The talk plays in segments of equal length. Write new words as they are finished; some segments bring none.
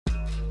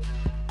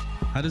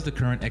How does the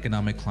current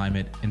economic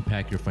climate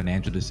impact your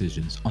financial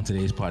decisions on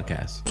today's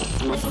podcast?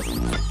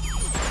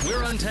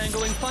 We're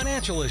untangling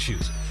financial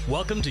issues.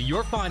 Welcome to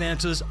Your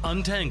Finances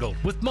Untangled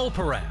with Mo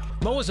Param.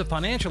 Mo is a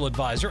financial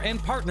advisor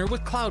and partner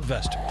with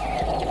CloudVestor.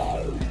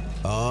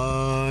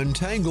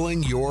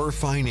 Untangling your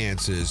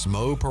finances.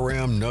 Mo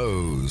Param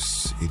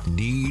knows it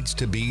needs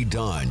to be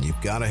done. You've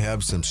got to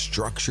have some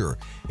structure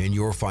in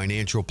your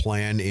financial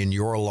plan in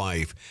your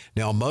life.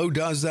 Now, Mo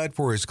does that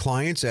for his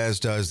clients, as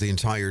does the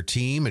entire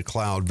team at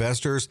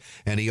CloudVestors,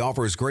 and he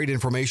offers great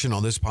information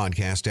on this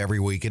podcast every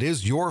week. It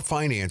is Your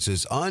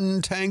Finances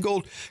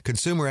Untangled.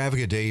 Consumer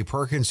Advocate Dave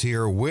Perkins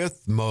here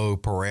with Mo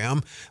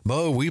Param.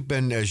 Mo, we've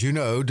been, as you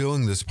know,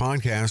 doing this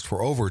podcast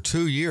for over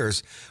 2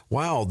 years.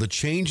 Wow, the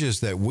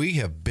changes that we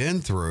have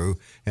been through,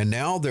 and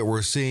now that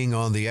we're seeing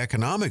on the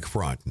economic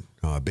front,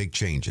 big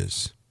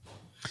changes.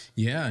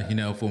 Yeah,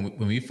 when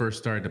we first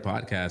started the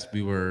podcast,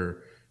 we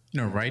were,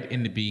 right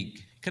in the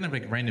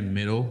right in the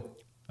middle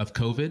of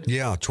COVID.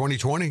 Yeah,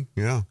 2020.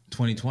 Yeah,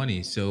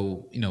 2020.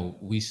 So,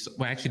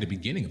 actually the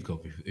beginning of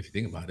COVID, if you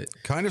think about it.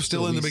 Kind of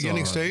still in the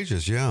beginning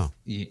stages. Yeah.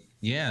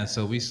 Yeah.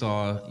 So we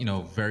saw,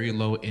 very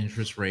low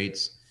interest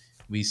rates.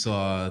 We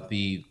saw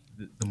the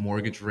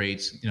mortgage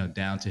rates,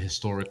 down to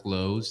historic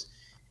lows.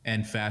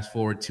 And fast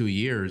forward 2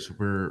 years,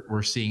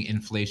 we're seeing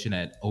inflation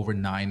at over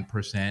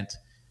 9%,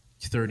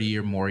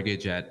 30-year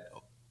mortgage at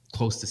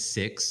close to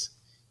 6%.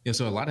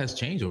 So a lot has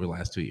changed over the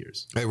last 2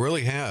 years. It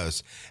really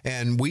has.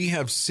 And we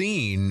have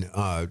seen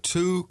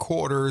 2 consecutive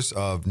quarters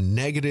of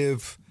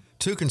negative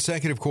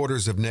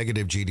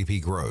GDP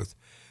growth,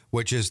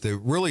 which has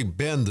really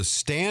been the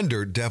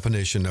standard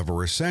definition of a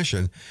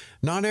recession.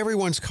 Not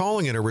everyone's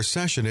calling it a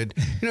recession.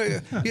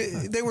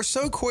 They were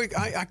so quick.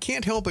 I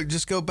can't help but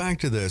just go back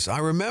to this. I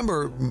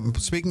remember,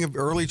 speaking of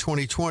early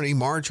 2020,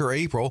 March or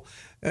April,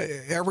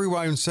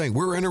 everyone was saying,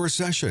 we're in a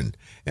recession.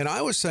 And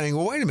I was saying,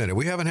 well, wait a minute.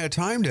 We haven't had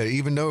time to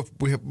even know if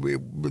we have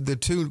the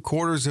 2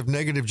 quarters of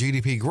negative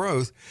GDP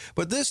growth.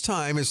 But this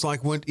time, it's like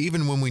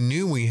even when we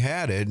knew we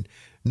had it,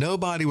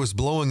 nobody was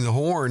blowing the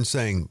horn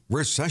saying,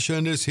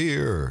 recession is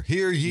here.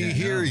 Hear ye,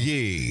 hear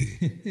ye.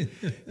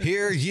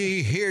 Hear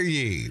ye, hear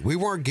ye. We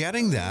weren't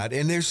getting that,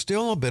 and there's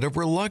still a bit of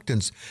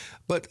reluctance.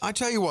 But I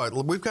tell you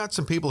what, we've got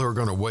some people who are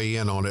going to weigh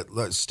in on it.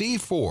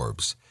 Steve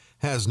Forbes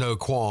has no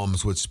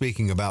qualms with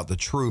speaking about the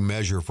true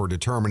measure for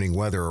determining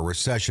whether a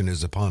recession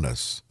is upon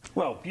us.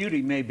 Well,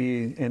 beauty may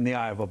be in the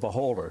eye of a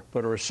beholder,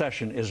 but a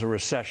recession is a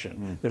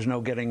recession. There's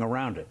no getting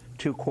around it.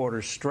 2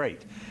 quarters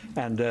straight.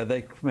 And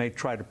they may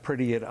try to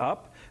pretty it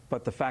up,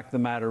 but the fact of the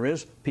matter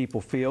is people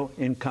feel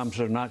incomes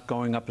are not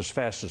going up as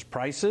fast as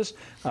prices.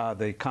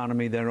 The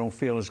economy, they don't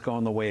feel, is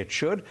going the way it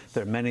should.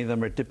 Many of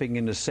them are dipping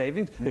into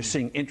savings. They're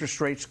seeing interest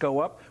rates go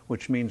up,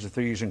 which means if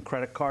they're using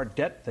credit card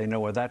debt, they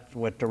know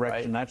what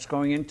direction that's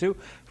going into.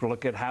 If you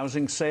look at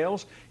housing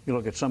sales, you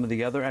look at some of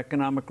the other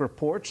economic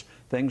reports,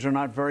 things are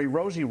not very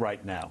rosy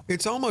right now.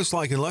 It's almost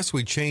like unless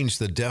we change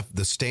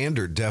the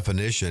standard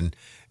definition,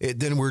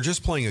 then we're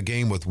just playing a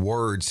game with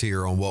words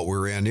here on what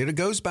we're in. It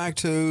goes back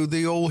to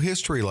the old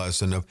history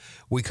lesson of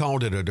we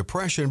called it a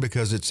depression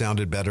because it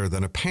sounded better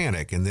than a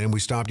panic. And then we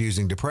stopped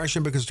using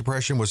depression because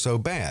depression was so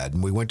bad.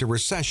 And we went to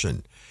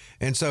recession.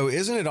 And so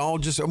isn't it all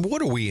just,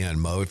 what are we in,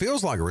 Mo? It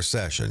feels like a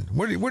recession.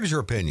 What is your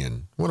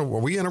opinion? Are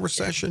we in a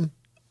recession?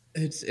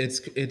 It's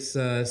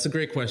a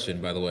great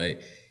question, by the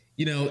way.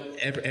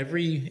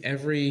 Every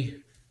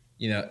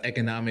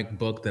economic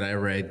book that I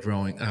read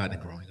growing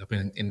up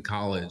in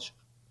college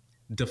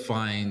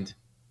defined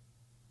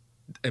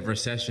a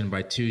recession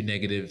by 2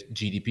 negative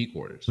GDP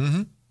quarters.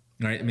 Mm-hmm.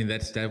 Right? I mean,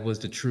 that was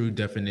the true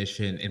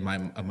definition in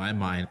my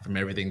mind from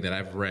everything that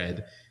I've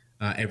read,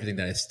 everything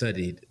that I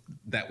studied.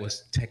 That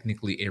was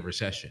technically a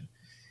recession.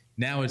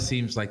 Now it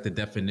seems like the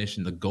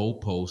definition, the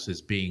goalpost,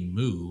 is being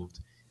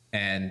moved,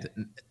 and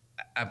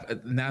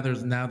now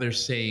they're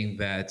saying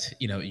that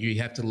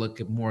you have to look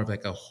at more of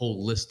like a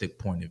holistic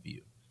point of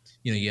view.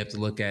 You have to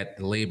look at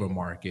the labor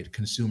market,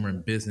 consumer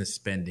and business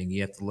spending.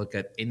 You have to look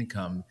at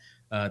income,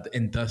 the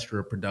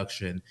industrial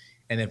production.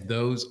 And if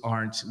those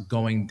aren't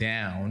going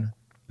down,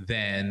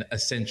 then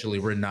essentially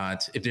we're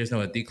not, if there's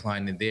no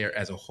decline in there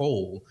as a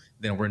whole,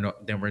 then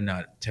we're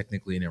not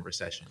technically in a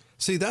recession.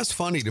 See, that's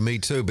funny to me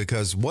too,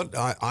 because what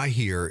I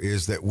hear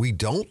is that we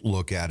don't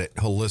look at it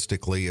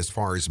holistically as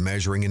far as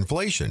measuring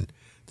inflation,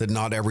 that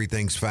not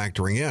everything's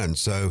factoring in.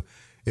 So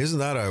isn't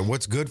that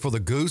what's good for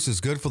the goose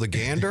is good for the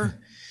gander?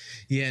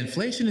 Yeah,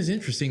 inflation is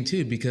interesting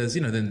too, because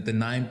the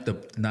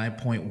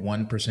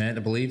 9.1%, I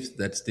believe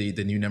that's the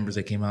new numbers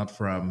that came out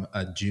from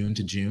June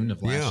to June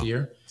of last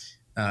year.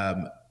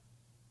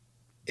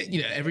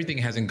 Everything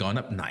hasn't gone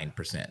up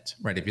 9%,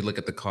 right? If you look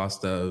at the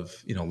cost of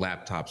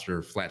laptops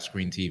or flat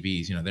screen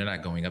TVs, they're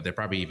not going up; they're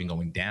probably even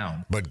going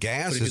down. But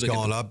gas has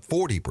gone up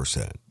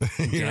 40%.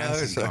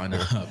 Gas has gone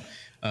up.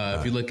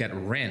 If you look at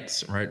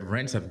rents, right?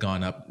 Rents have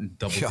gone up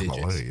double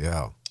digits.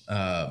 Yeah.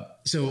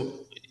 So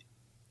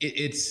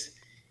it's.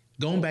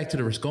 Going back to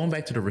the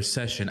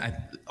recession,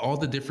 all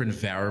the different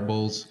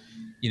variables,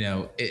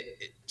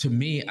 to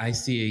me, I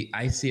see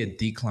a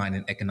decline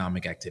in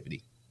economic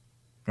activity,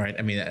 right?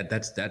 I mean,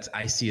 that's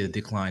I see a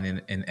decline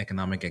in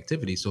economic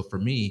activity. So for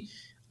me,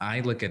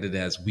 I look at it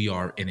as we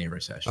are in a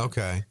recession.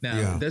 Okay.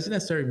 Now, it doesn't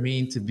necessarily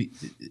mean to be.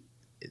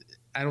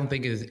 I don't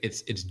think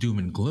it's doom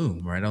and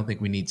gloom, right? I don't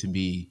think we need to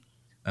be.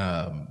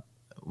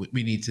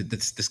 We need to. The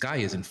sky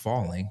isn't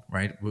falling,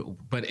 right?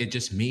 But it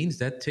just means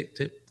that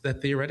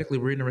that theoretically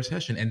we're in a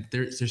recession, and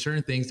there's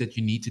certain things that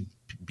you need to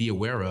be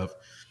aware of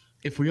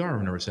if we are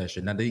in a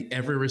recession. Now,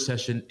 every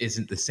recession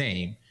isn't the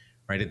same,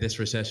 right? This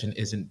recession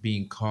isn't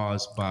being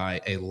caused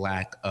by a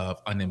lack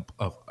of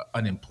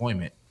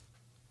unemployment.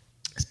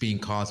 It's being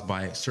caused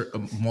by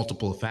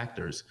multiple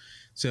factors.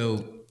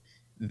 So,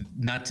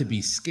 not to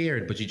be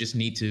scared, but you just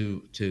need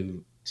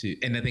to.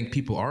 And I think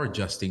people are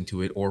adjusting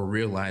to it or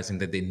realizing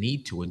that they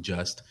need to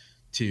adjust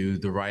to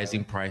the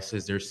rising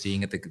prices they're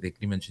seeing at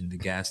you mentioned the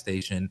gas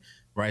station,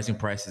 rising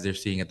prices they're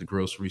seeing at the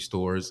grocery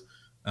stores.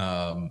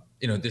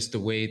 Just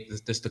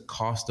the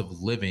cost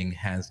of living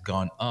has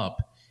gone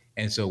up.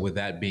 And so with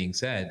that being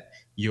said,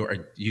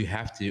 you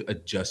have to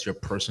adjust your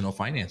personal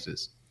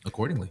finances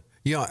accordingly.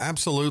 Yeah,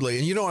 absolutely.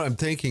 And you know what I'm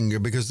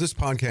thinking, because this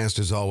podcast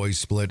is always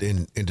split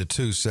into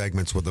two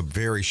segments with a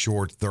very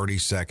short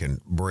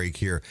 30-second break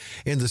here.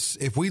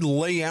 If we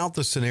lay out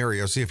the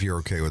scenario, see if you're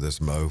okay with this,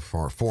 Mo,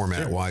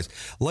 format-wise.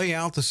 Sure. Lay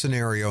out the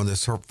scenario in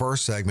this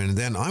first segment, and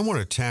then I want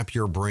to tap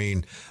your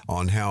brain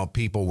on how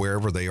people,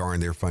 wherever they are in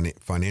their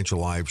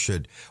financial life,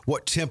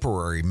 what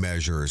temporary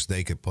measures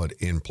they could put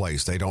in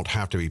place. They don't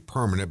have to be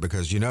permanent,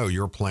 because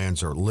your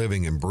plans are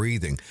living and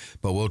breathing.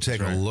 But we'll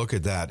take a look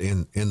at that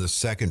in the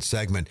second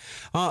segment.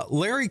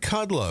 Larry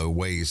Kudlow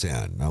weighs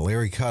in. Now,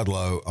 Larry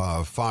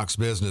Kudlow, Fox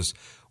Business,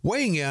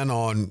 weighing in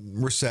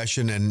on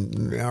recession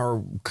and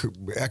our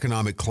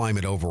economic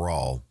climate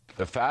overall.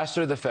 The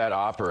faster the Fed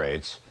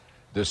operates,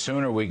 the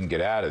sooner we can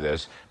get out of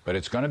this, but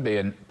it's going to be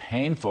a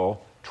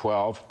painful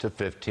 12 to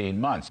 15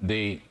 months.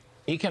 The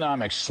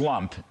economic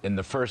slump in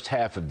the first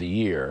half of the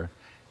year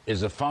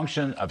is a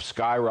function of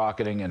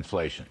skyrocketing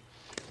inflation.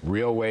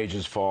 Real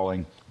wages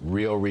falling,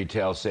 real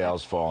retail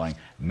sales falling,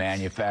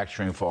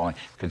 manufacturing falling.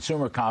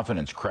 Consumer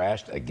confidence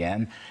crashed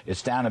again.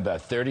 It's down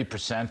about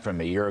 30%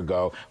 from a year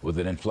ago, with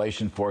an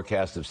inflation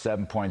forecast of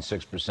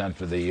 7.6%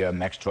 for the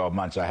next 12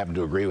 months. I happen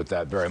to agree with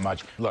that very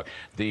much. Look,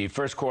 the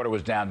first quarter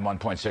was down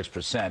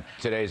 1.6%.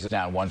 Today's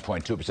down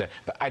 1.2%.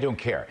 But I don't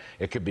care.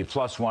 It could be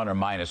 +1 or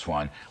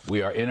 -1.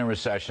 We are in a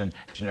recession,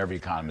 and every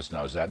economist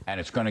knows that, and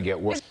it's going to get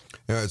worse.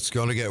 It's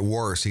going to get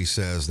worse, he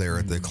says there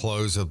at the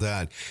close of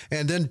that.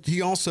 And then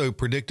he also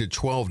predicted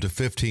 12 to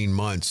 15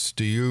 months.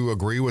 Do you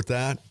agree with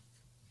that?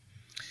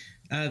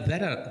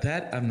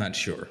 That I'm not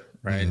sure,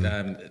 right?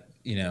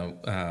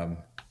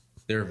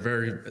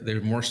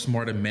 They're more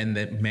smarter men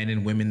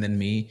and women than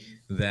me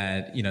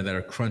that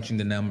are crunching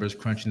the numbers,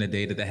 crunching the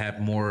data, that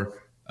have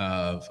more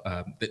of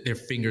their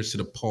fingers to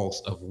the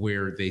pulse of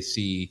where they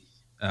see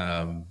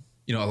a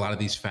lot of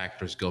these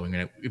factors going.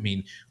 I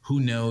mean,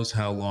 who knows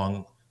how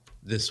long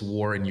this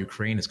war in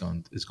Ukraine is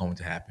going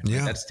to happen? Yeah.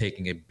 Right? That's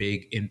taking a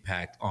big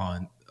impact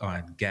on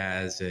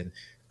gas and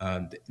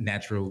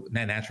natural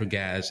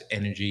gas,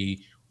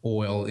 energy,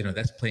 oil.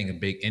 That's playing a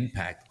big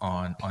impact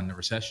on the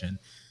recession.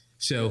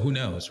 So who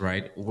knows,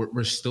 right?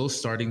 We're still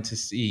seeing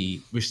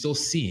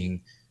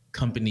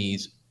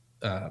companies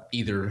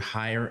either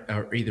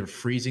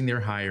freezing their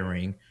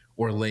hiring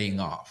or laying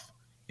off.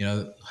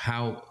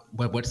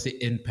 What's the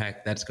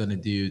impact that's going to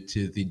do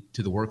to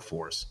the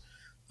workforce?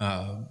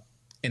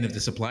 And if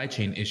the supply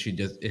chain issue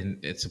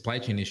doesn't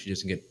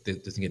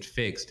get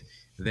fixed,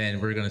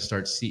 then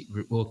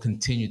we'll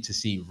continue to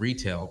see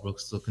retail. We'll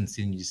still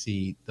continue to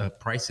see the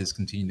prices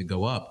continue to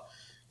go up.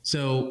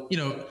 So,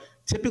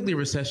 typically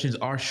recessions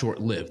are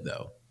short-lived,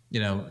 though.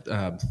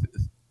 If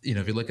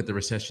you look at the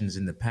recessions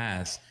in the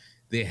past,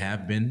 they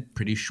have been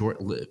pretty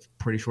short-lived.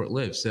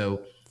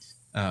 So,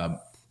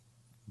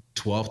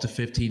 12 to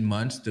 15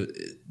 months.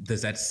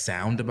 Does that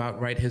sound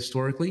about right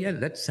historically? Yeah,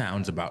 that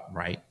sounds about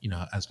right.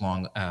 As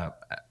long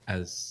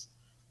as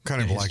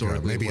kind of like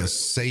maybe a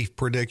safe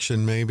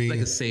prediction, maybe like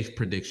a safe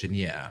prediction.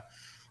 Yeah.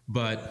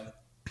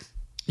 But,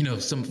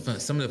 some of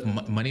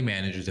the money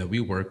managers that we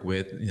work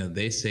with,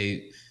 they're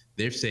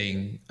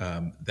saying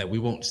that we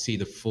won't see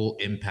the full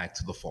impact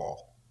to the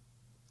fall,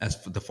 as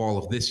for the fall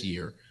of this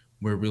year,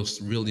 where we'll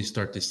really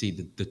start to see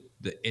the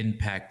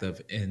impact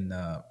of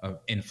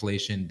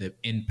inflation, the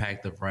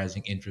impact of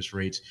rising interest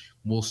rates.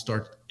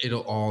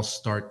 It'll all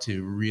start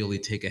to really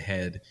take a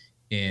head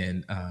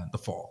in the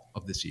fall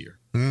of this year.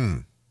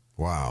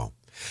 Wow.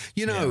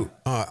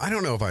 I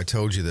don't know if I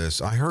told you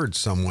this. I heard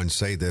someone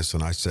say this,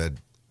 and I said,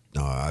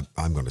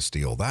 I'm going to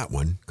steal that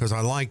one because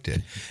I liked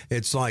it.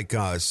 It's like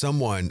a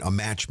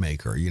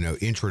matchmaker,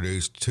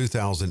 introduced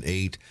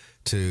 2008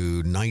 to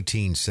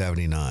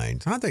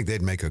 1979. I think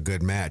they'd make a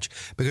good match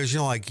because,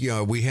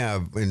 we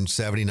have in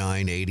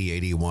 79, 80,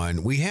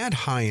 81, we had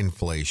high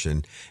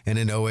inflation. And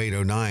in 08,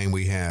 09,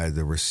 we had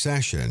the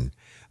recession,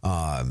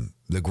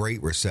 the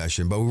Great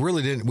Recession. But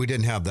we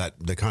didn't have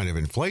the kind of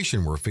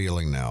inflation we're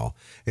feeling now.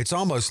 It's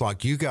almost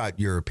like you got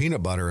your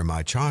peanut butter and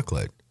my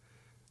chocolate.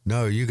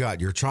 No, you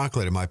got your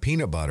chocolate and my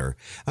peanut butter.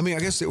 I mean,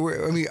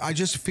 I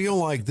just feel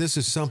like this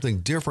is something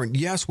different.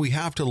 Yes, we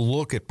have to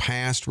look at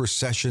past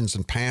recessions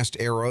and past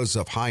eras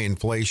of high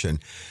inflation,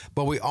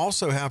 but we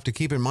also have to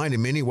keep in mind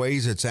in many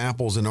ways it's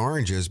apples and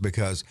oranges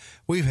because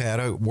we've had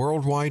a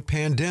worldwide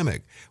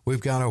pandemic.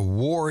 We've got a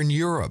war in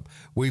Europe.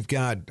 We've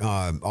got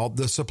all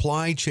the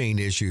supply chain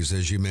issues,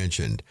 as you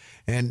mentioned.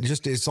 And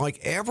just it's like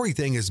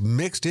everything is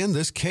mixed in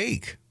this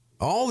cake,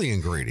 all the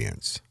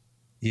ingredients.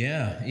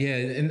 Yeah,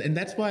 and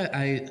that's why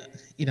I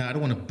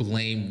don't want to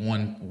blame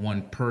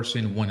one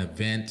person, one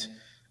event,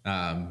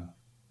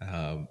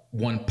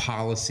 one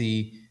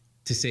policy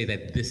to say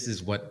that this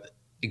is what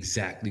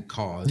exactly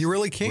caused. You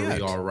really can't. Where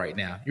we are right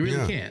now. You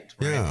really can't.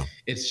 Right? Yeah.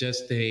 It's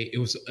just it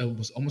was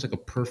almost like a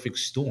perfect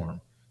storm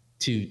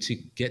to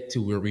get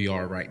to where we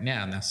are right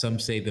now. Now, some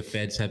say the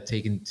Feds have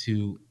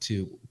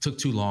took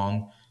too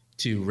long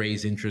to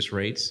raise interest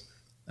rates,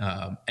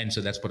 and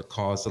so that's what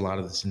caused a lot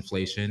of this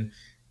inflation.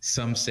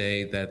 Some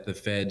say that the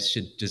Fed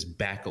should just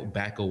back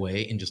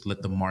away and just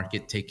let the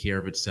market take care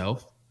of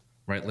itself,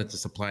 right? Let the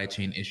supply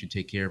chain issue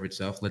take care of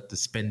itself. Let the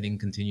spending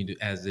continue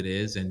as it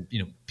is, and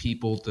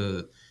people.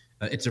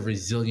 It's a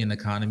resilient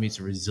economy. It's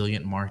a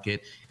resilient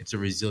market. It's a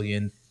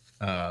resilient.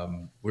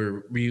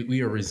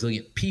 We are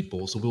resilient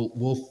people, so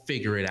we'll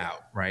figure it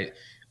out, right?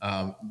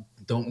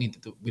 We don't need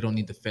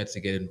the Feds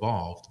to get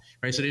involved,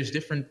 right? So there's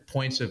different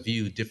points of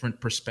view, different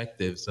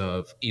perspectives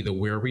of either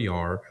where we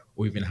are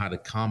or even how to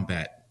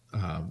combat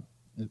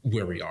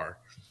where we are.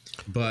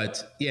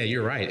 But yeah,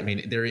 you're right. I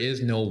mean, there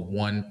is no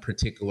one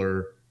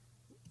particular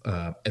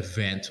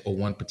event or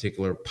one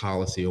particular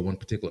policy or one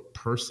particular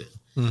person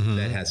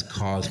that has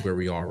caused where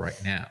we are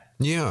right now.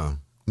 Yeah.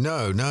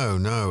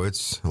 No.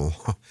 It's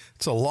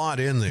a lot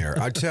in there.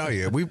 I tell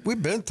you,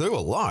 we've been through a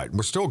lot.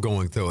 We're still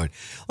going through it.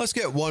 Let's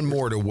get one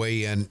more to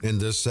weigh in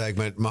this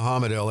segment.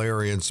 Mohamed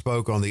El-Erian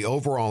spoke on the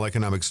overall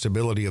economic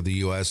stability of the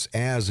U.S.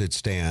 as it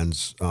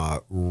stands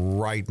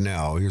right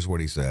now. Here's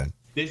what he said.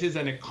 This is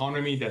an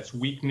economy that's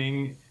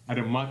weakening at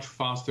a much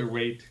faster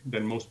rate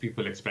than most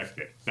people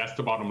expected. That's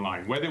the bottom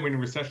line. Whether we're in a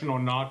recession or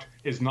not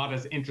is not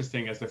as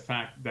interesting as the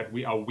fact that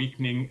we are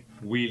weakening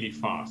really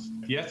fast.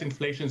 Yes,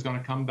 inflation is going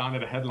to come down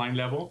at a headline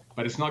level,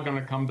 but it's not going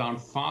to come down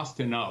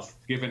fast enough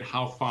given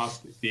how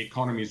fast the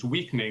economy is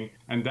weakening,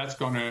 and that's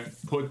going to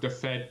put the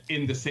Fed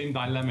in the same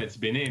dilemma it's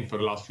been in for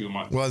the last few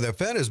months. Well, the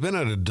Fed has been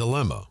at a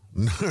dilemma.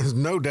 There's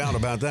no doubt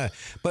about that.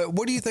 But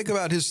what do you think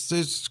about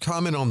his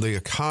comment on the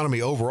economy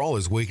overall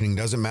is weakening?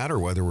 Doesn't matter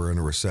whether we're in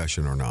a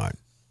recession or not.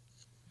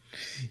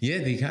 Yeah,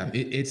 the economy,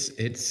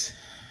 it's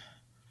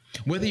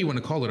whether you want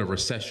to call it a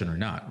recession or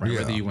not, right? Yeah.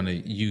 Whether you want to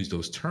use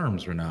those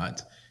terms or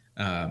not,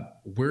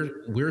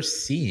 we're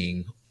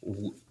seeing,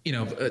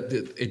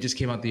 it just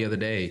came out the other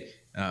day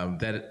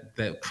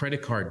that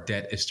credit card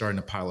debt is starting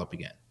to pile up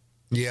again.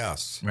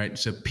 Yes. Right.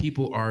 So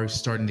people are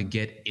starting to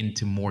get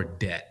into more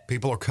debt.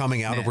 People are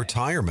coming out of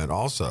retirement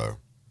also.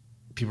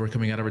 People are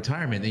coming out of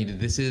retirement.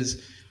 This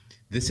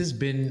has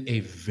been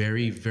a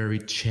very, very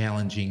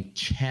challenging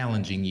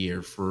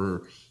year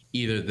for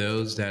either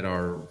those that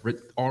are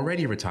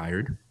already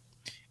retired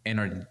and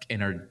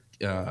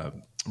are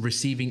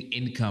receiving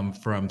income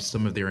from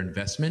some of their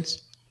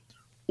investments,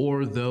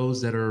 or those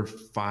that are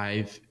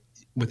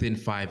within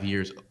 5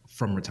 years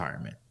from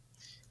retirement.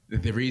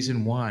 The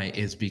reason why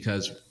is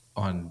because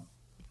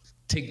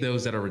take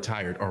those that are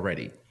retired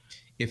already.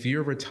 If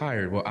you're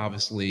retired, well,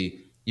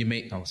 obviously you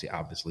may, I don't say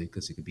obviously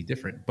because it could be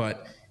different,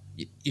 but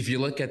if you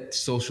look at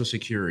Social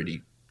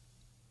Security,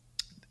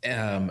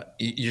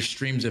 your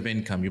streams of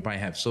income, you might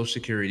have Social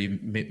Security,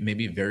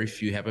 maybe very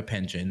few have a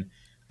pension,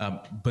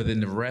 but then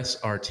the rest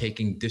are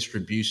taking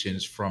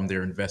distributions from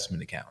their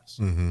investment accounts.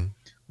 Mm-hmm.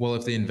 Well,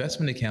 if the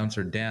investment accounts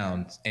are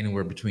down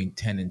anywhere between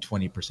 10 and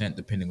 20%,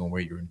 depending on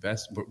where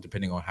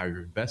depending on how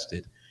you're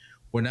invested,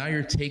 well, now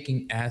you're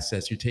taking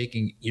assets,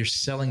 you're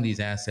selling these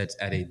assets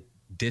at a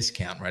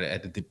discount, right,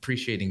 at a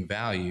depreciating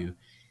value,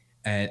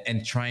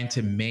 and trying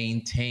to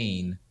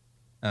maintain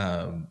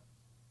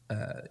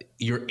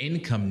your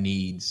income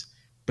needs,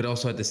 but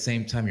also at the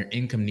same time, your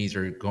income needs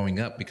are going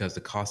up because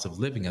the cost of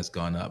living has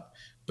gone up,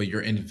 but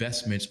your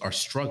investments are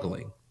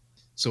struggling.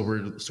 So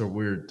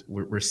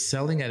we're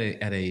selling at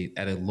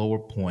a lower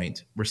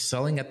point. We're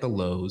selling at the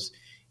lows.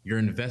 Your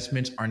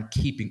investments aren't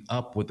keeping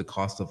up with the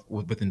cost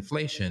with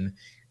inflation,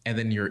 and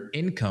then your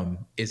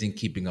income isn't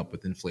keeping up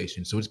with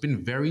inflation. So it's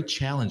been very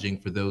challenging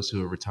for those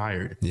who are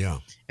retired. Yeah.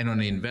 And on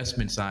the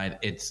investment side,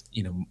 it's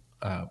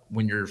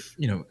when you're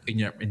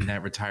in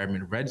that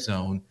retirement red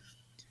zone,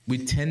 we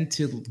tend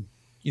to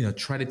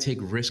try to take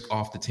risk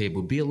off the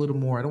table, be a little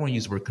more, I don't want to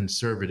use the word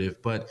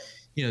conservative, but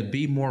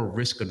be more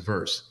risk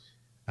adverse.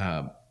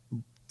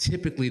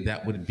 Typically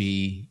that would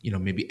be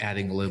maybe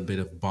adding a little bit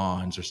of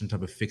bonds or some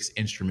type of fixed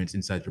instruments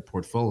inside your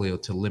portfolio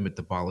to limit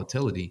the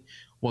volatility.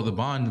 Well, the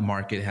bond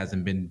market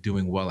hasn't been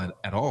doing well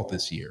at all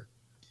this year.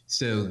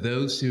 So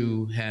those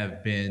who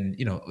have been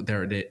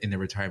they're in the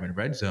retirement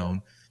red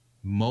zone,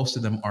 most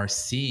of them are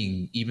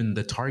seeing even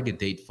the target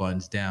date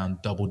funds down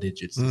double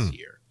digits this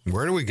year.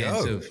 Where do we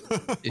go?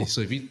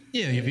 So if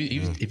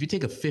you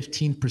take a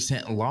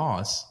 15%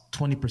 loss,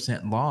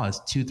 20%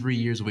 loss, 2-3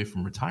 years away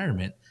from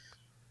retirement,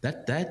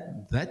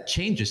 that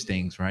changes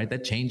things, right?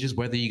 That changes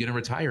whether you're going to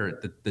retire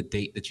at the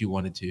date that you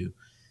wanted to.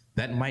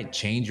 That might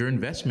change your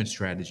investment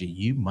strategy.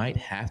 You might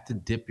have to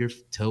dip your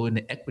toe in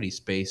the equity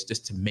space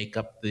just to make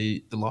up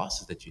the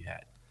losses that you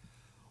had.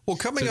 Well,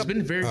 coming so up, it's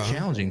been very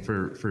challenging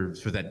for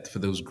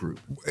those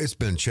groups. It's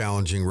been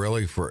challenging,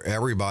 really, for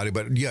everybody,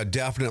 but yeah,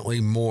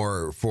 definitely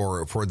more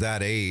for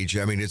that age.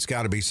 I mean, it's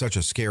got to be such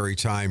a scary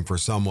time for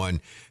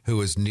someone who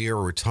is near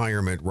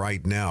retirement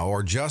right now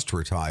or just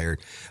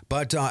retired.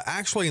 But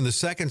actually, in the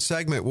second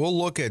segment, we'll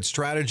look at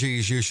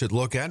strategies you should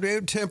look at,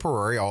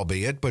 temporary,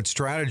 albeit, but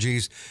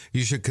strategies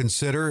you should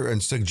consider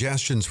and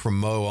suggestions from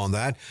Mo on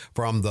that,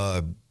 from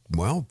the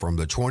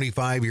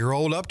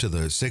 25-year-old up to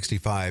the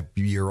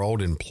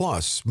 65-year-old and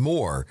plus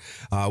more.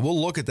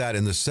 We'll look at that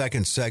in the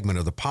second segment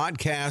of the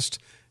podcast,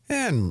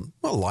 and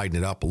we'll lighten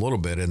it up a little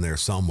bit in there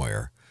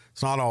somewhere.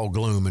 It's not all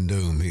gloom and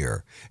doom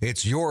here.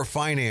 It's Your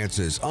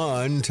Finances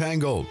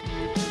Untangled.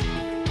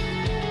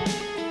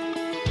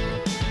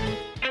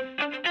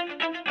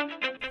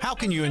 How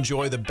can you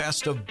enjoy the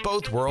best of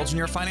both worlds in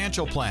your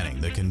financial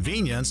planning? The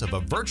convenience of a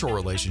virtual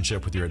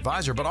relationship with your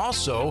advisor, but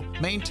also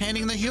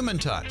maintaining the human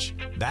touch.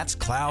 That's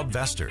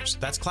CloudVestors.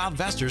 That's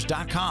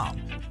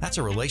CloudVestors.com. That's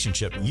a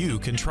relationship you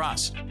can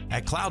trust.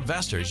 At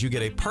CloudVestors, you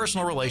get a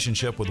personal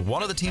relationship with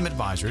one of the team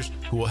advisors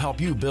who will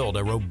help you build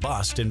a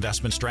robust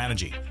investment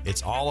strategy.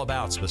 It's all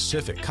about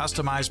specific,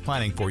 customized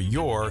planning for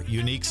your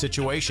unique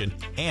situation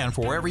and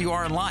for wherever you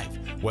are in life,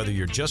 whether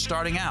you're just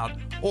starting out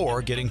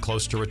or getting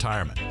close to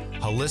retirement.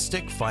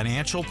 Holistic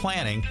financial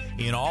planning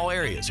in all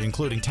areas,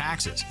 including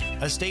taxes,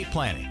 estate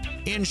planning,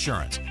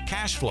 insurance,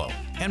 cash flow,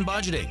 and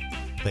budgeting.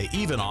 They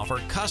even offer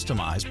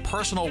customized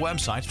personal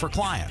websites for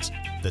clients.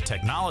 The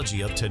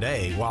technology of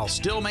today while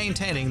still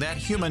maintaining that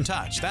human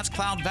touch. That's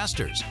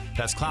CloudVestors.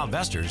 That's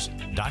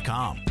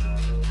CloudVestors.com.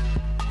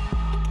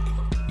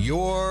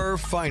 Your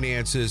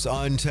Finances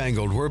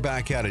Untangled. We're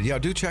back at it. Yeah,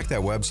 do check that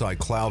website,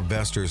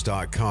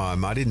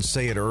 cloudvestors.com. I didn't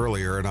say it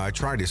earlier, and I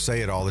try to say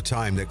it all the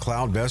time, that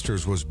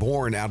CloudVestors was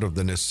born out of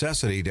the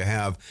necessity to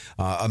have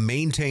a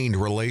maintained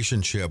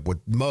relationship with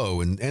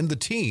Mo and the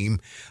team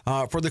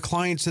for the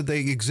clients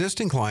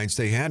existing clients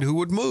they had who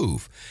would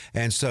move.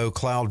 And so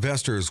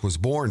CloudVestors was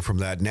born from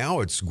that. Now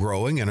it's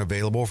growing and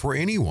available for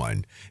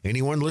anyone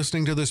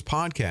listening to this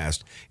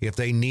podcast. If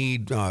they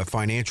need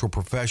financial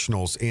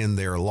professionals in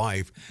their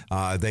life,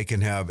 they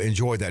can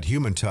enjoy that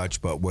human touch,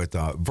 but with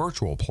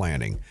virtual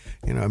planning,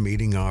 a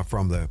meeting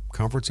from the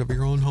comforts of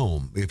your own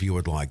home, if you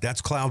would like.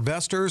 That's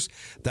CloudVestors.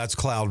 That's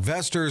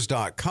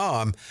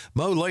CloudVestors.com.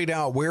 Mo laid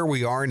out where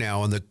we are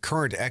now in the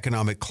current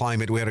economic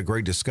climate. We had a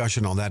great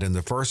discussion on that in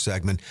the first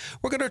segment.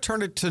 We're going to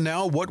turn it to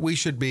now what we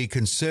should be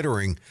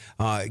considering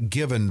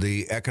given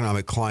the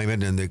economic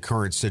climate and the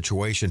current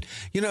situation.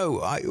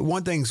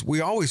 One thing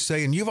we always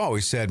say, and you've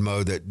always said,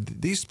 Mo,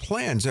 that these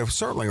plans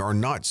certainly are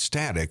not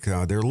static.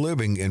 They're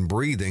living and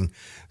breathing.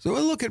 So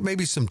we'll look at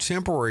maybe some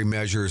temporary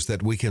measures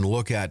that we can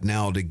look at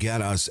now to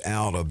get us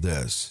out of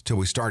this till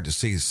we start to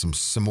see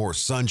some more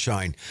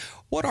sunshine.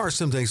 What are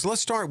some things?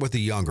 Let's start with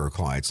the younger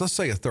clients. Let's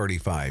say a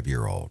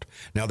 35-year-old.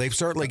 Now, they've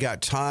certainly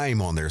got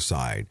time on their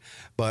side,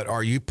 but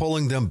are you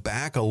pulling them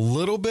back a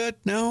little bit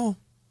now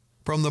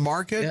from the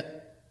market?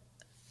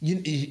 Yeah.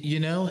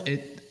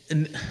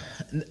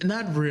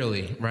 Not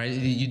really, right?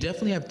 You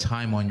definitely have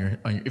time on your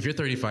if you're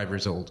 35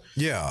 years old.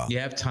 Yeah. You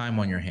have time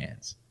on your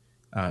hands.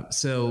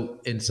 So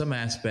in some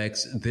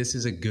aspects, this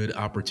is a good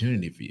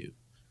opportunity for you.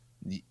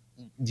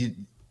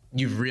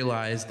 You've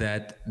realized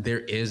that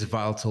there is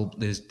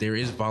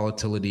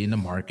volatility in the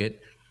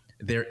market.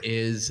 There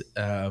is,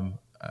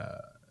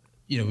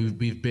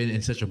 we've been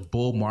in such a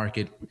bull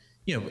market.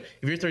 If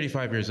you're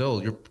 35 years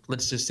old,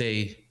 let's just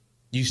say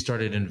you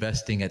started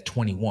investing at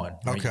 21.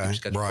 Right? Okay, you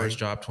just got your first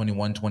job,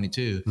 21,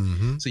 22.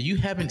 Mm-hmm. So you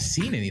haven't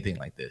seen anything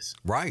like this.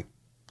 Right.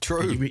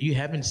 True. You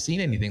haven't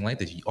seen anything like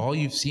this. All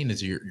you've seen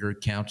is your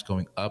accounts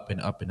going up and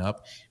up and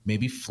up,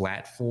 maybe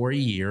flat for a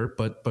year,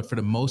 but for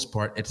the most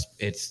part,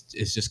 it's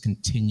just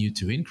continued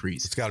to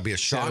increase. It's got to be a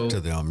shock to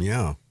them.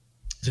 Yeah.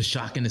 It's a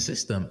shock in the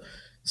system.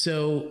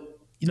 So,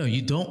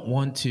 you don't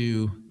want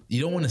to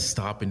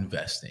stop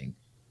investing.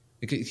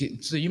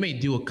 So you may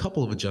do a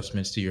couple of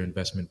adjustments to your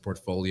investment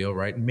portfolio,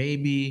 right?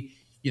 Maybe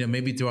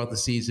throughout the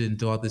season,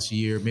 throughout this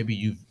year, maybe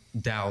you've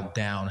dialed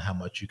down how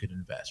much you could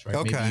invest, right?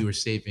 Okay.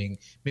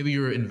 Maybe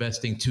you were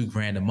investing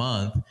 $2,000 a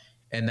month,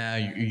 and now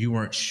you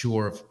weren't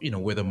sure of,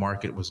 where the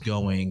market was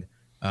going.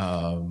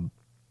 So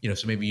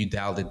maybe you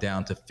dialed it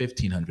down to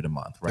 $1,500 a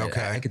month, right?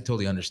 Okay. I can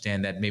totally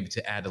understand that, maybe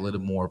to add a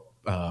little more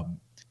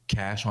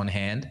cash on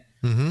hand.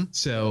 Mm-hmm.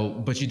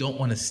 So, but you don't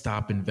want to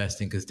stop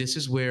investing, because this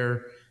is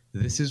where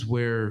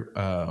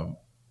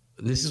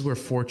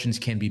fortunes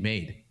can be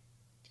made.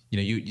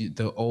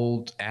 The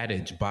old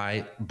adage,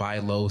 buy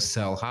low,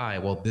 sell high.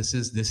 Well, this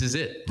is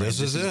it. Right?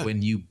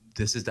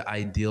 This is the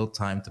ideal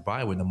time to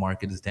buy when the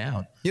market is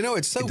down.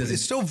 It's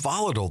still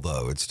volatile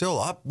though. It's still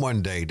up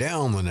one day,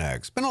 down the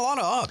next. Been a lot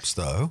of ups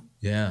though.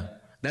 Yeah.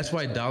 That's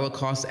why dollar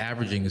cost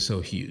averaging is so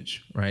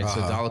huge, right?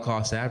 So dollar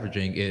cost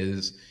averaging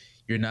is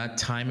you're not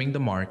timing the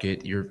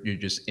market. You're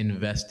just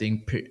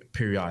investing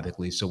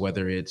periodically. So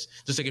whether it's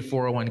just like a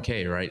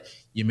 401k, right?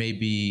 You may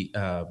be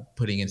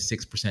putting in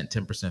 6%, 10%,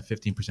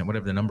 15%,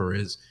 whatever the number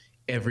is,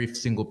 every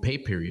single pay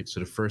period. So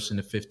the 1st and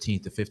the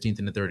 15th, the 15th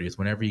and the 30th,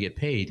 whenever you get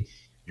paid,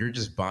 you're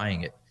just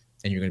buying it.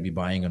 And you're going to be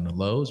buying on the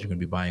lows. You're going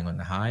to be buying on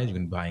the highs. You're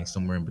going to be buying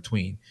somewhere in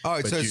between. All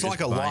right, so it's like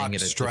a locked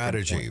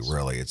strategy,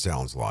 really, it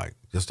sounds like.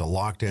 Just a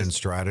locked-in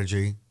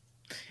strategy.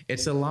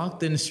 It's a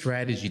locked-in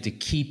strategy to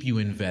keep you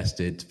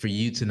invested, for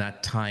you to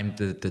not time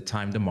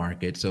the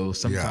market. So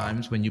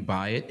sometimes when you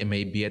buy it, it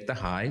may be at the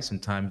high.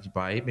 Sometimes you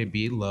buy it, it may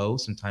be low.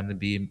 Sometimes it may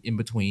be in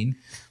between.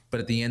 But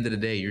at the end of the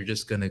day, you're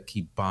just going to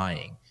keep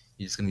buying.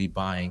 You're just going to be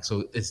buying.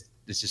 So it's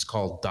just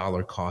called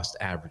dollar cost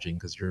averaging,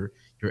 because you're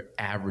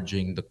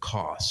averaging the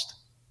cost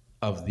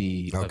of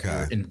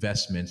your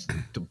investments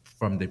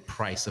from the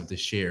price of the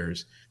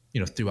shares,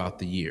 throughout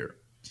the year.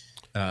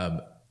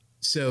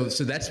 So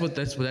that's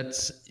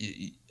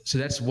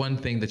one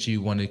thing that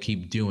you want to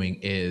keep doing,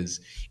 is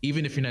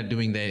even if you're not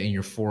doing that in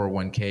your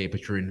 401k,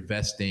 but you're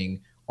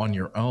investing on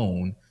your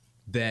own,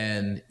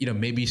 then,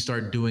 maybe you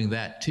start doing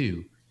that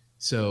too.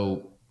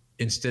 So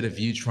instead of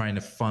you trying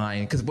to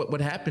find, because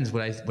what happens,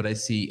 what I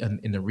see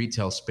in the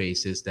retail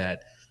space is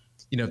that,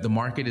 if the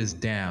market is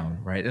down,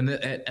 right? And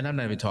I'm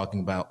not even talking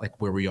about like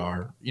where we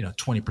are,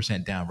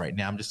 20% down right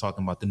now. I'm just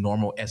talking about the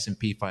normal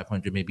S&P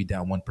 500 maybe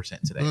down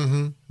 1%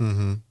 today.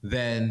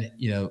 Then,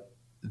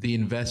 the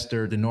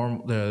investor,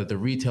 the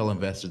retail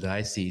investor that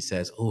I see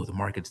says, oh, the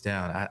market's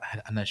down.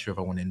 I'm not sure if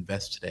I want to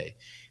invest today.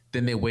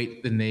 Then they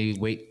wait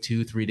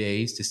 2-3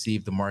 days to see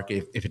if the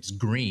market, if it's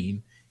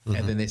green.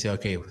 And then they say,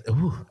 okay,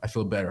 I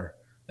feel better.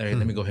 All right,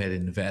 let me go ahead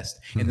and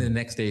invest. And then the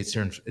next day it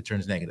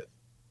turns negative.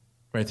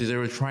 Right, so they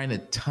were trying to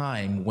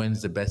time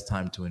when's the best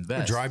time to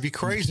invest. It'll drive you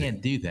crazy. You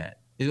can't do that.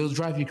 It'll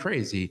drive you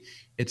crazy.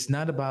 It's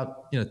not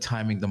about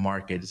timing the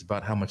market. It's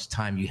about how much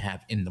time you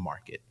have in the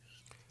market.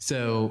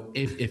 So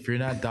if you're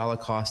not dollar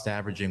cost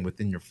averaging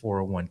within your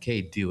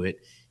 401k, do it.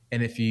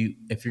 And if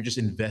you're just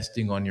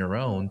investing on your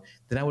own,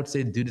 then I would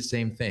say do the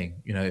same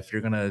thing. If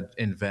you're gonna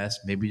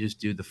invest, maybe just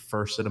do the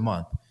first of the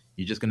month.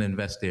 You're just gonna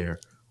invest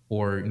there,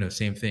 or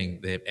same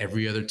thing. They have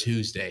every other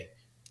Tuesday,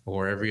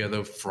 or every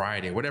other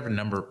Friday, whatever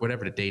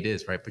the date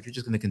is, right? But you're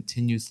just going to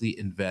continuously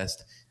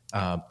invest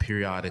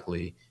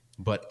periodically,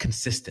 but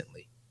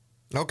consistently.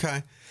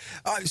 Okay.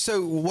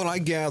 So what I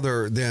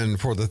gather then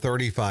for the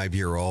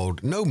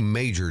 35-year-old, no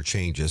major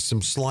changes,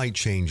 some slight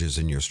changes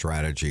in your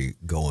strategy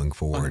going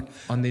forward.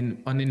 On the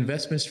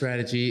investment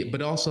strategy,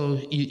 but also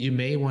you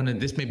may want to,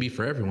 this may be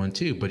for everyone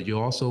too, but you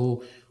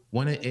also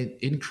want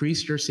to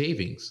increase your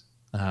savings.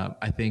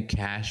 I think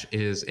cash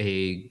is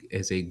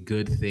a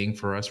good thing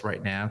for us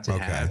right now to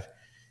have.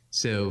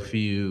 So if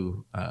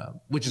you,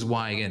 which is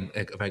why, again,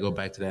 if I go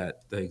back to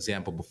the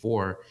example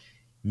before,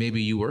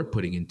 maybe you were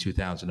putting in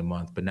 $2,000 a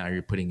month, but now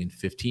you're putting in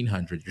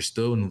 $1,500. You're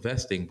still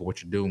investing, but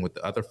what you're doing with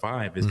the other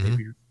 $5 is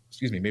maybe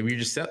you're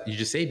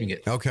just saving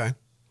it. Okay.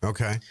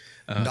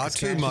 Not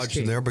too much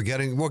in there, but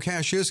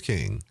cash is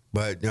king.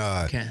 But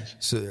cash.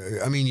 So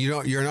I mean,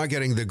 you're not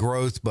getting the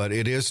growth, but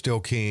it is still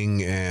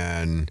king,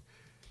 and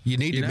you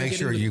need to make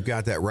sure you've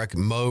got that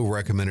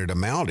recommended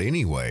amount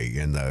anyway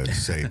in the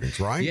savings,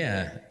 right?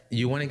 Yeah.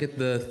 You want to get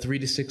the 3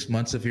 to 6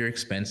 months of your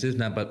expenses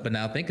now, but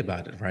now think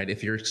about it, right?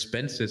 If your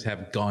expenses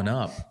have gone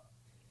up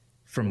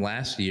from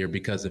last year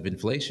because of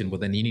inflation, well,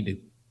 then you need to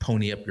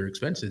pony up your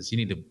expenses. You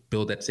need to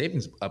build that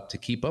savings up to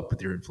keep up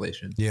with your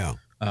inflation. Yeah.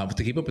 To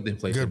keep up with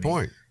inflation. Good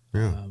point.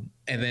 Yeah.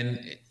 And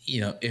then,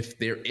 if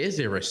there is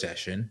a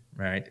recession,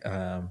 right?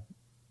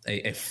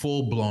 A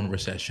full-blown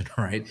recession,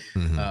 right?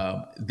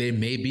 There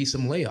may be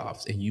some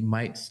layoffs, and you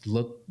might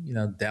look,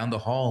 down the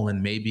hall,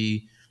 and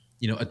maybe,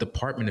 a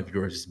department of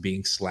yours is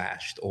being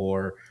slashed,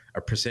 or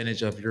a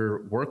percentage of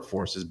your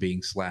workforce is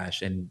being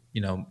slashed, and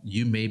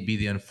you may be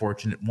the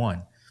unfortunate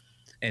one.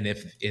 And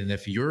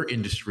if your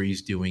industry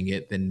is doing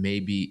it, then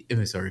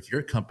if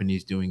your company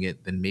is doing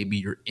it, then maybe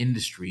your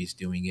industry is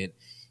doing it,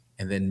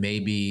 and then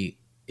maybe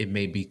it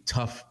may be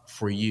tough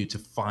for you to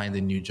find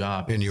a new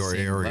job in your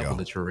area level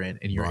that you're in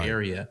your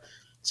area.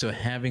 So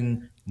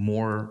having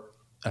more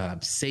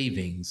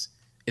savings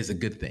is a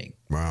good thing.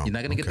 Wow. You're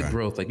not going to get the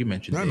growth like you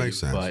mentioned, that Dave, makes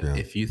sense, but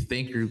if you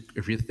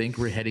think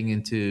we're heading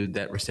into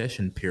that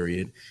recession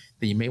period,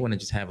 then you may want to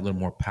just have a little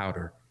more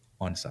powder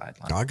on the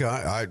sideline.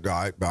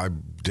 I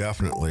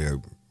definitely.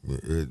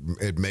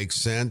 It makes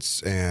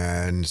sense,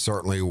 and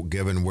certainly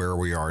given where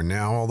we are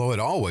now, although it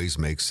always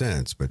makes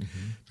sense, but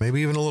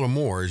maybe even a little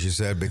more, as you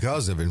said,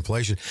 because of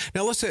inflation.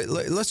 Now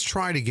let's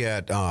try to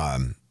get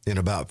in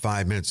about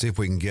 5 minutes, see if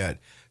we can get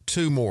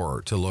two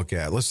more to look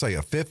at. Let's say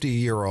a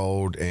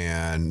 50-year-old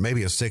and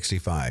maybe a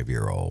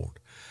 65-year-old.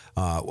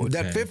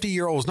 That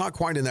 50-year-old is not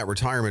quite in that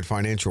retirement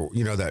financial,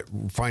 that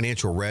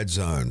financial red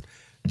zone.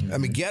 I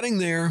mean, getting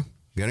there.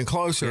 Getting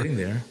closer. Getting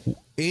there.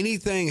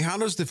 How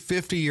does the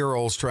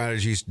 50-year-old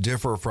strategies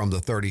differ from the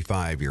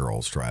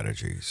 35-year-old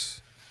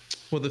strategies?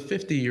 Well, the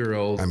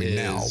 50-year-old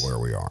now where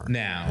we are.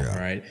 Now,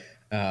 right?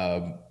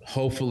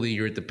 Hopefully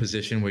you're at the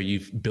position where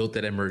you've built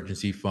that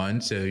emergency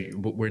fund, so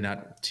we're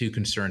not too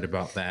concerned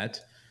about that.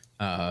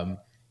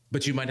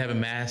 But you might have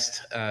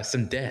amassed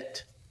some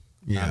debt,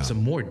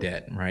 some more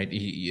debt, right?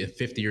 You're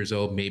 50 years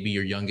old, maybe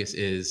your youngest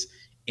is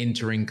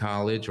entering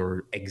college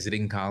or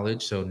exiting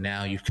college, so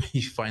now you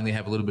finally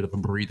have a little bit of a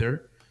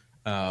breather.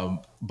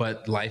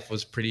 But life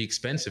was pretty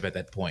expensive at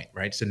that point,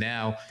 right? So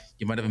now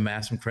you might have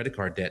amassed some credit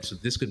card debt. So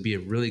this could be a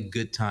really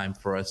good time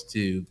for us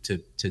to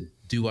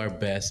do our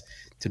best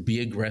to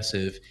be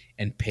aggressive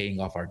and paying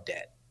off our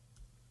debt.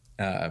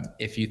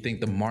 If you think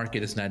the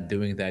market is not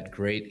doing that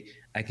great,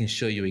 I can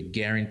show you a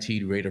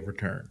guaranteed rate of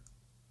return.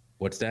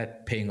 What's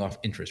that? Paying off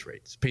interest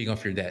rates, paying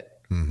off your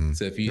debt. Mm-hmm.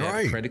 So if you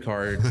have a credit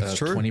card of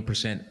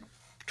 20%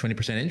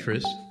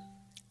 interest,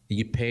 and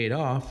you pay it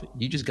off,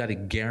 you just got a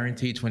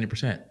guaranteed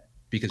 20%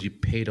 because you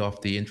paid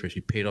off the interest,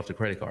 you paid off the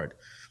credit card.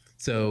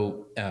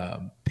 So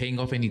paying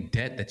off any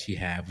debt that you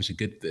have, which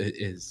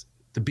is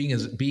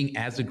being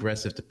as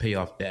aggressive to pay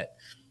off debt.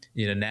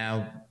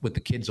 Now with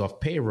the kids off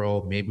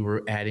payroll, maybe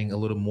we're adding a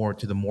little more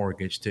to the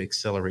mortgage to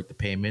accelerate the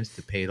payments,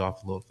 to pay it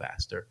off a little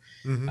faster.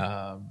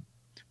 Mm-hmm.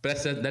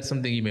 But that's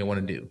something you may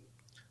want to do.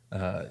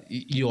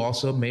 You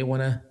also may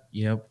want to,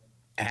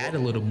 add a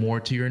little more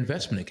to your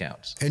investment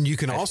accounts. And you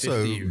can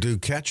also do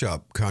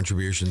catch-up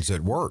contributions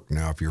at work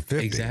now if you're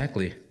 50.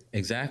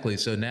 Exactly.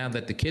 So now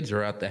that the kids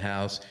are out the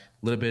house,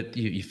 a little bit,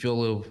 you feel a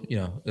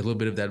little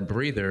bit of that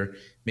breather.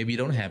 Maybe you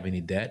don't have any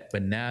debt,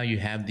 but now you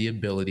have the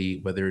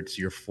ability, whether it's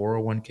your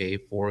 401k,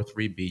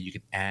 403b, you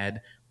can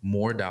add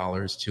more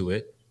dollars to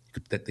it.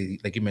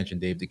 Like you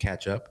mentioned, Dave, to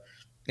catch up.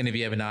 And if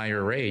you have an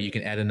IRA, you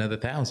can add another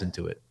 1,000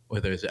 to it.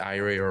 Whether it's an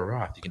IRA or a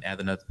Roth, you can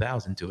add another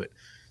 1,000 to it.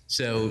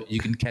 So you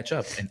can catch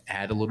up and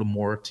add a little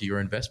more to your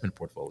investment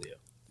portfolio.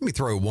 Let me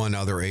throw one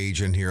other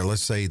age in here.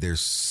 Let's say they're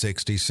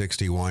 60,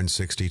 61,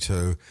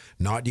 62,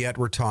 not yet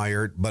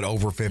retired, but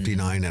over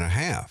 59 and a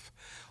half.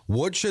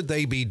 What should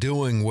they be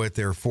doing with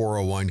their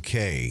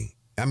 401k?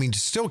 I mean,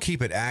 still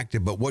keep it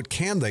active, but what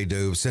can they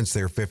do since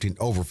they're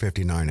over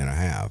 59 and a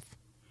half?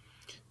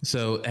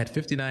 So at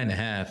 59 and a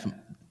half,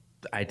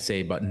 I'd say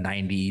about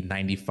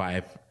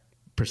 95%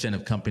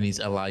 of companies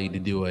allow you to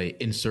do a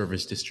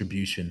in-service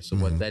distribution. So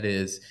what that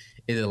is,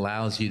 it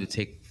allows you to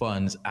take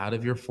funds out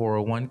of your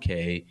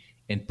 401k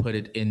and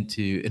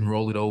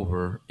roll it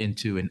over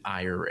into an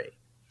IRA.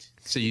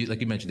 So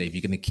like you mentioned, Dave,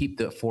 you're going to keep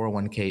the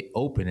 401k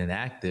open and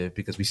active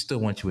because we still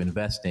want you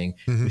investing.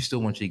 Mm-hmm. We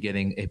still want you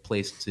getting a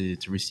place to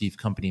receive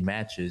company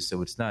matches.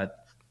 So it's not,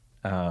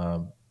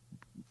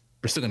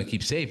 we're still going to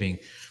keep saving.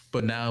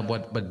 But now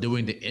what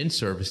doing the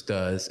in-service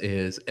does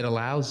is it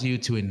allows you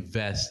to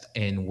invest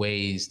in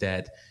ways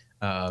that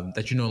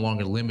you're no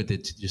longer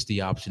limited to just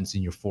the options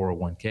in your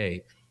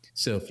 401k.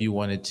 So if you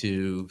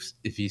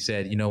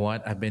said, you know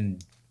what, I've been,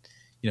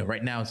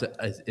 right now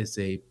it's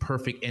a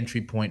perfect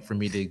entry point for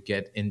me to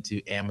get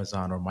into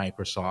Amazon or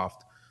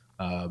Microsoft.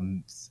 I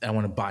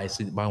want to buy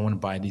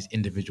these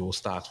individual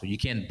stocks, but you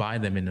can't buy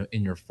them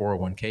in your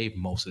 401k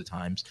most of the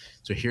times.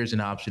 So here's an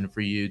option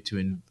for you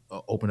to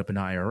open up an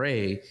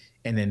IRA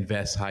and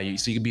invest so you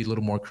can be a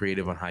little more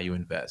creative on how you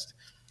invest.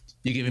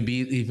 You can even be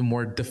even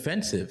more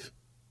defensive,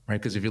 right?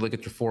 Because if you look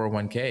at your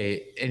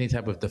 401k, any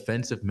type of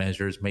defensive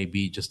measures may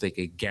be just like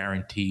a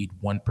guaranteed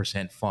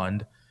 1%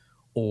 fund,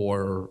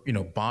 or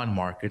bond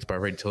markets. But I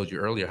already told you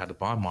earlier how the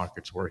bond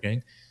market's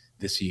working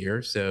this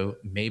year. So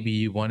maybe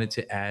you wanted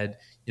to add,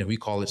 we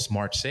call it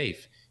smart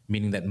safe,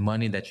 meaning that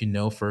money that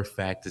for a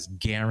fact is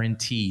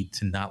guaranteed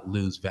to not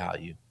lose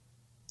value.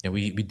 And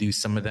we do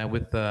some of that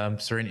with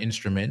certain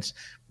instruments,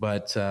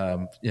 but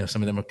some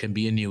of them can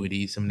be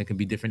annuities, some of them can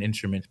be different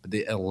instruments, but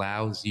it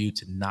allows you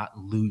to not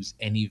lose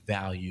any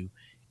value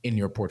in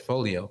your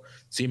portfolio.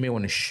 So you may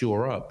want to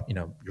shore up,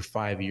 you're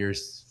 5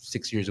 years,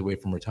 6 years away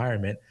from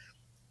retirement.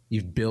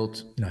 You've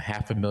built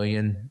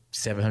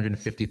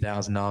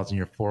 $500,750,000 in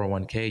your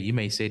 401k. You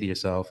may say to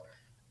yourself,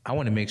 I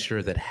want to make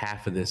sure that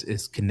half of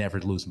this can never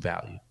lose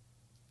value.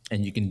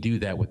 And you can do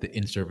that with the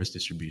in-service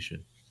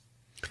distribution.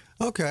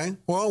 Okay.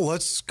 Well,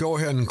 let's go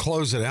ahead and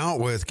close it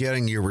out with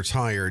getting you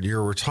retired.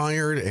 You're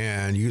retired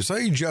and you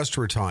say you just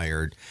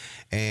retired.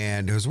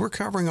 And as we're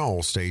covering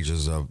all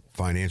stages of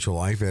financial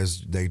life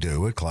as they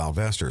do at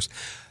Cloudvestors.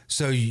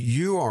 So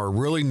you are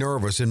really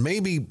nervous, and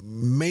maybe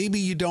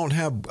you don't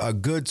have a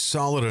good,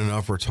 solid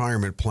enough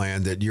retirement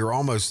plan that you're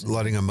almost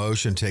letting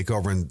emotion take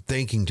over and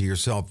thinking to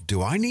yourself,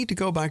 do I need to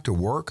go back to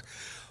work?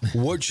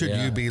 What should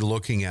you be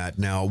looking at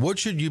now? What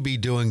should you be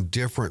doing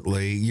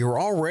differently?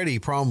 You're already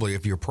probably,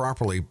 if you're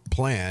properly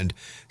planned,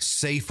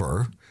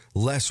 safer,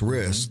 less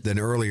risk than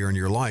earlier in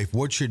your life.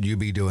 What should you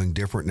be doing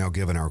different now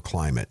given our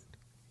climate?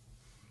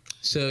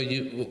 So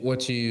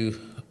what you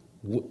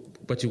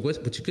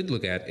could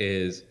look at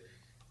is,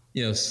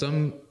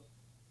 some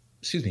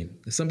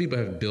people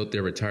have built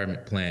their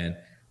retirement plan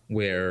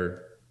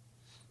where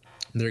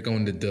they're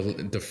going to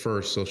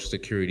defer Social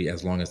Security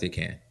as long as they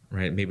can,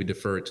 right? Maybe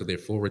defer it to their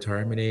full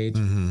retirement age,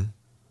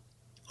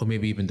 or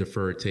maybe even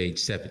defer it to age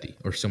 70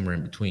 or somewhere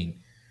in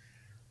between.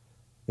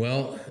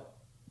 Well,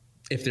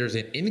 if there's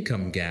an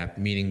income gap,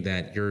 meaning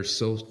that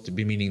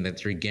meaning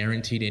that your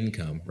guaranteed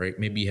income, right?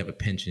 Maybe you have a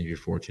pension if you're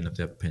fortunate enough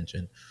to have a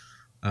pension,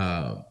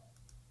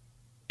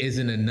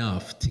 isn't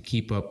enough to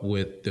keep up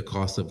with the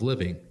cost of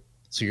living.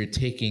 So you're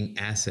taking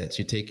assets,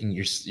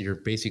 you're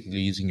basically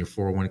using your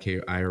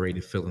 401k or IRA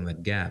to fill in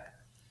that gap.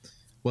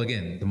 Well,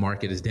 again, the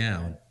market is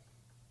down.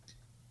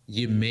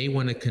 You may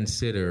want to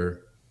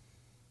consider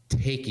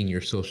taking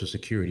your Social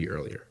Security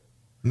earlier.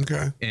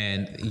 Okay.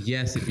 And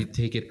yes, if you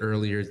take it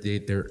earlier,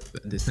 there's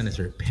not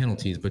necessarily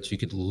penalties, but you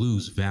could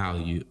lose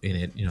value in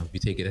it. You know, if you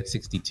take it at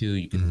 62,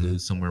 you can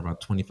lose somewhere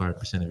about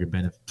 25% of your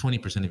benefit,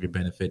 20% of your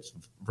benefits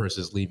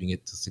versus leaving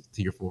it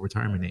to your full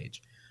retirement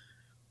age.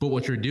 But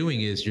what you're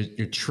doing is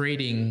you're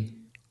trading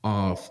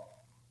off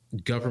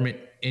government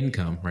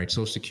income, right?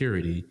 Social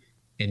Security,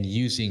 and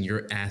using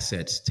your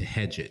assets to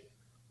hedge it.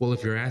 Well,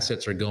 if your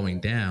assets are going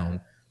down,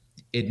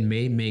 it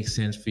may make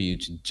sense for you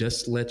to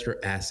just let your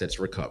assets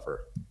recover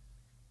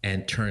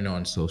and turn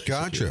on Social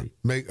Security.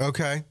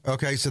 Okay.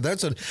 So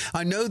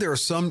I know there are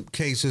some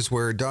cases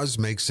where it does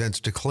make sense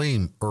to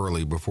claim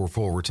early before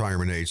full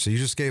retirement age. So you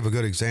just gave a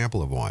good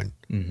example of one.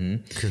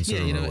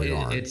 Considering where we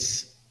are.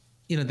 It's,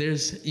 you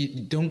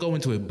don't go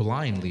into it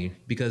blindly,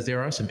 because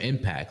there are some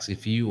impacts.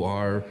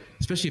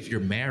 Especially if you're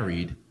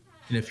married,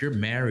 and if you're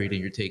married and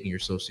you're taking your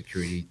Social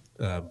Security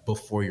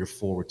before your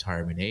full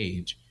retirement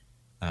age,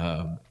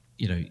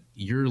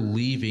 you're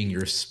leaving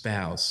your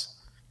spouse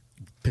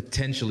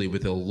potentially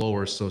with a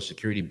lower Social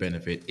Security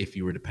benefit if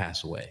you were to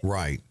pass away.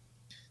 Right.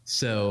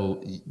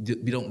 So you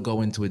don't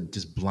go into it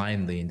just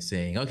blindly and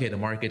saying, okay, the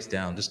market's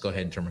down, just go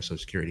ahead and turn my Social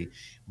Security.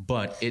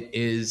 But it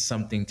is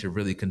something to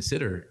really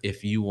consider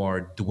if you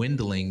are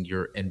dwindling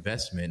your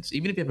investments,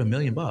 even if you have $1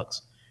 million, right?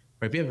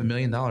 If you have $1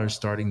 million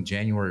starting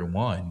January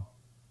 1,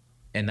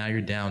 and now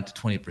you're down to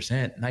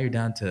 20%, now you're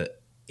down to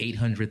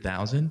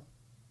 800,000,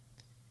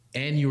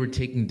 and you were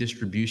taking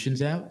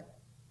distributions out,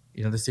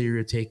 let's say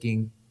you're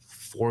taking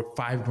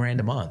 $5,000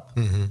 a month.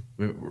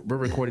 We're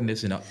recording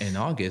this in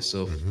August,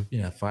 so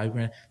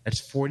 $5,000, that's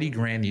 40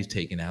 grand you've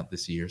taken out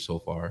this year so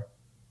far,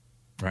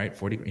 right?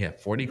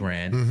 40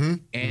 grand,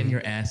 and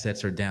your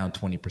assets are down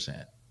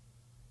 20%.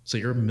 So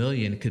your $1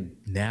 million could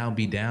now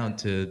be down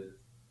to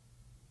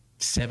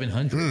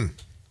 700.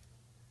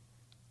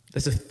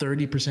 That's a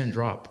 30%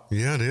 drop.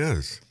 Yeah, it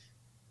is.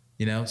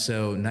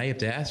 So now you have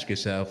to ask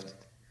yourself,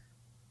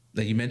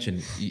 like you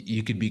mentioned,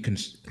 you could be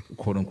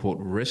quote unquote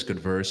risk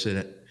adverse,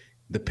 and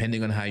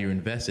depending on how you're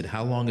invested,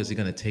 how long is it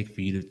going to take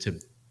for you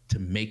to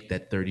make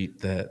that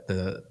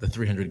the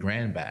 300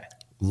 grand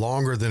back?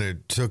 Longer than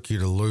it took you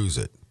to lose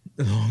it.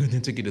 Longer than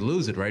it took you to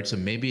lose it, right? So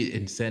maybe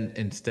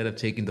instead of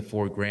taking the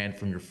 $4,000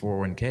 from your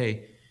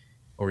 401k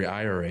or your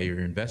IRA or your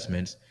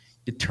investments,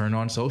 you turn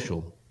on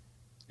social.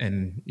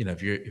 And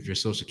if your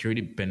Social Security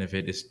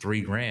benefit is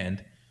 $3,000,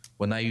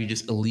 well, now you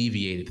just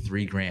alleviated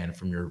 $3,000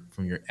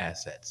 from your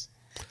assets,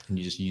 and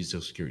you just use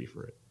Social Security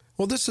for it.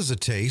 Well, this is a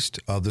taste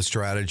of the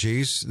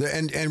strategies,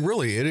 and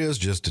really it is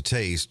just a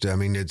taste. I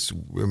mean,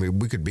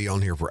 we could be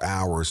on here for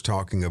hours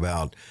talking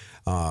about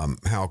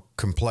how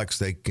complex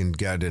they can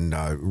get, and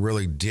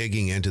really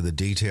digging into the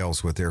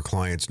details with their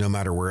clients, no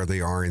matter where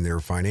they are in their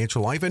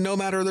financial life and no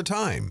matter the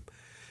time.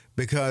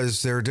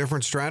 Because there are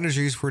different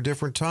strategies for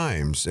different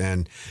times,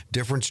 and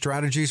different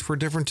strategies for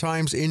different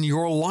times in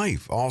your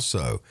life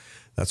also.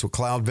 That's what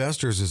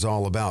CloudVestors is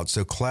all about.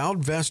 So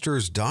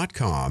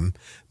CloudVestors.com,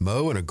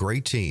 Mo and a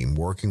great team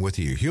working with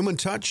you. Human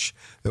Touch,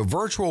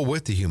 virtual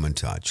with the Human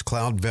Touch,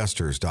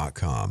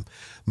 CloudVestors.com.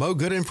 Mo,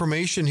 good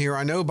information here.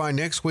 I know by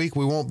next week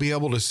we won't be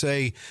able to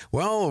say,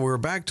 well, we're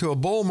back to a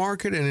bull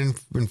market and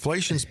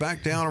inflation's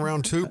back down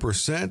around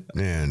 2%,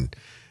 and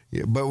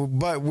yeah, but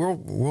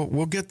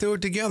we'll get through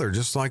it together,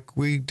 just like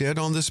we did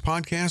on this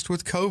podcast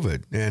with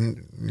COVID,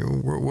 and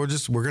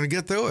we're going to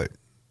get through it,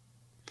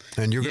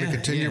 and you're going to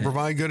continue to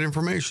provide good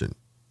information.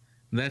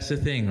 That's the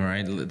thing,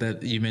 right?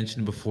 That you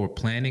mentioned before.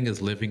 Planning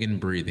is living and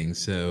breathing.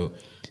 So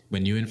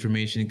when new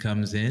information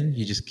comes in,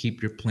 you just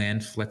keep your plan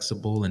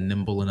flexible and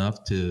nimble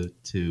enough to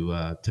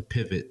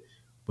pivot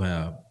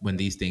when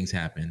these things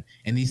happen,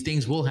 and these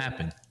things will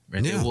happen,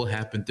 right? Yeah. They will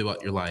happen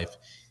throughout your life.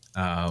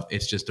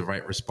 It's just the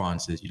right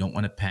responses. You don't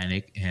want to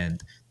panic, and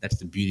that's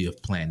the beauty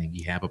of planning.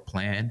 You have a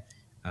plan,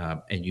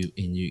 and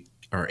you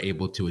are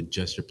able to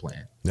adjust your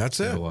plan.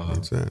 That's it. Well,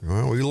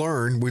 we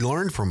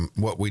learned from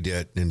what we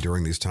did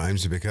during these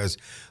times, because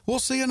we'll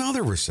see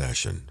another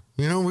recession.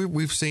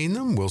 We've seen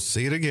them. We'll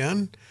see it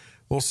again.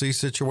 We'll see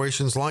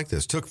situations like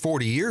this. Took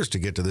 40 years to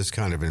get to this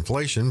kind of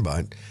inflation,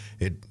 but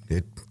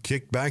it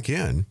kicked back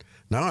in.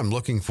 Now I'm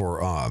looking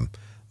for I'm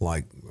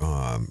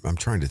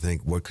trying to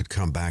think what could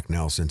come back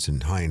now since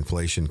high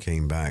inflation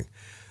came back.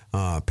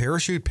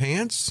 Parachute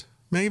pants,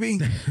 maybe?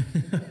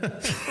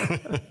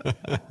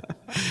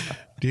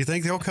 Do you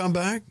think they'll come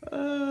back?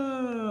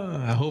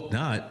 I hope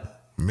not.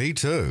 Me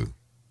too.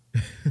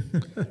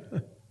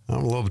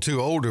 I'm a little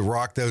too old to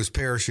rock those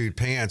parachute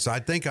pants. I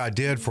think I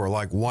did for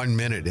like 1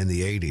 minute in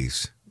the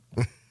 80s.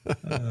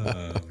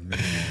 Oh,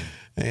 man.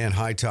 And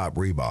high top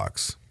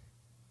Reeboks.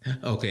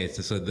 Okay,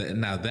 so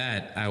now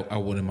that I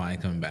wouldn't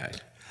mind coming back.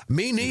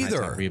 Me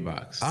neither.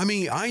 Reeboks. I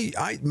mean,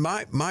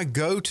 my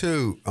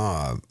go-to,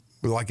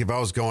 like if I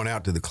was going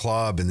out to the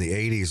club in the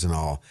 80s and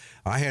all,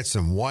 I had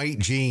some white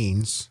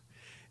jeans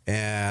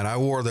and I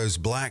wore those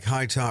black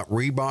high-top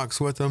Reeboks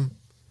with them.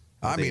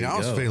 I mean, I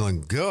was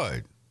feeling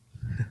good.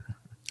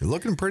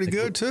 Looking pretty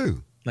good,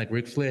 too. Like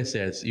Ric Flair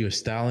says, you were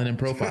styling and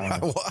profiling. I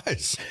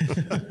was.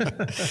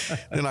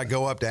 Then I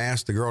go up to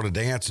ask the girl to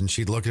dance, and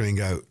she'd look at me and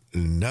go,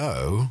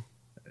 no.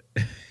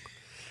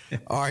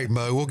 All right,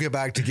 Mo, we'll get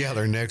back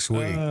together next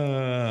week.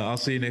 I'll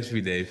see you next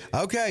week, Dave.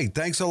 Okay,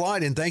 thanks a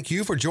lot, and thank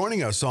you for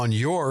joining us on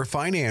Your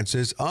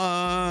Finances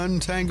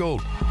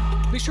Untangled.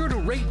 Be sure to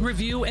rate,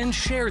 review, and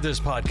share this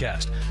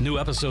podcast. New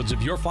episodes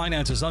of Your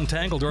Finances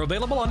Untangled are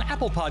available on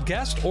Apple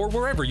Podcasts or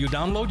wherever you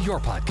download your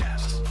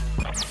podcasts.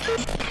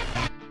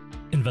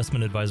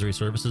 Investment advisory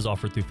services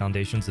offered through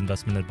Foundations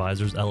Investment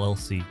Advisors,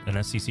 LLC,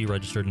 an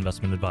SEC-registered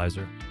investment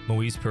advisor.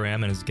 Moise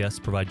Piram and his guests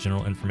provide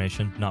general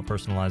information, not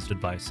personalized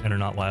advice, and are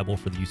not liable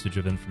for the usage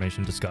of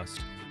information discussed.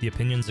 The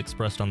opinions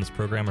expressed on this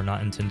program are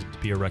not intended to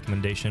be a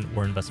recommendation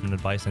or investment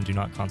advice and do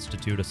not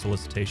constitute a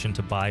solicitation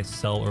to buy,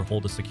 sell, or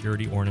hold a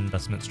security or an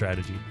investment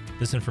strategy.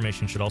 This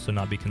information should also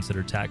not be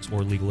considered tax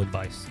or legal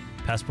advice.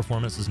 Past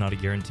performance is not a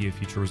guarantee of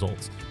future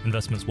results.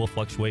 Investments will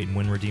fluctuate and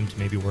when redeemed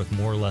may be worth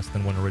more or less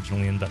than when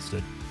originally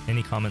invested.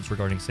 Any comments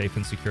regarding safe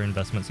and secure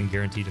investments and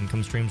guaranteed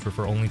income streams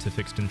refer only to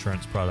fixed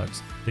insurance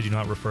products. They do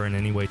not refer in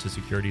any way to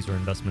securities or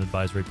investment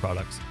advisory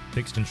products.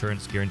 Fixed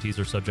insurance guarantees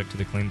are subject to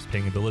the claims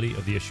paying ability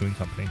of the issuing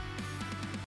company.